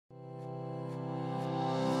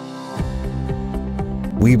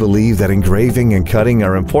We believe that engraving and cutting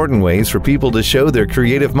are important ways for people to show their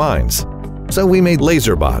creative minds. So we made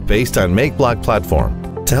LaserBot based on MakeBlock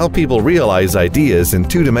platform to help people realize ideas in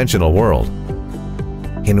two-dimensional world.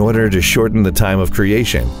 In order to shorten the time of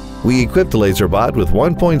creation, we equipped LaserBot with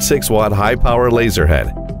 1.6 watt high-power laser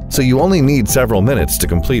head, so you only need several minutes to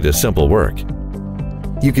complete a simple work.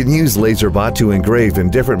 You can use LaserBot to engrave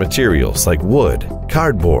in different materials like wood,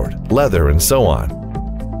 cardboard, leather, and so on.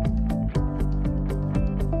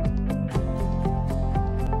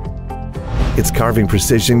 Its carving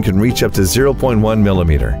precision can reach up to 0.1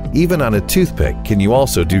 millimeter. Even on a toothpick can you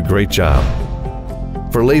also do great job.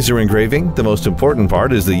 For laser engraving, the most important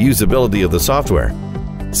part is the usability of the software.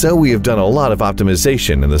 So we have done a lot of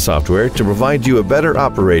optimization in the software to provide you a better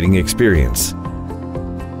operating experience.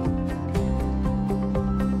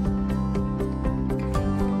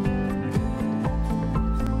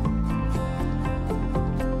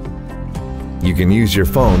 You can use your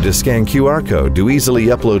phone to scan QR code to easily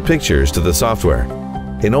upload pictures to the software.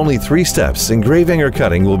 In only 3 steps, engraving or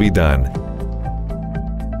cutting will be done.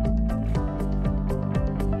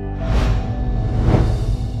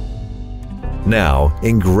 Now,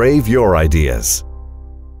 engrave your ideas.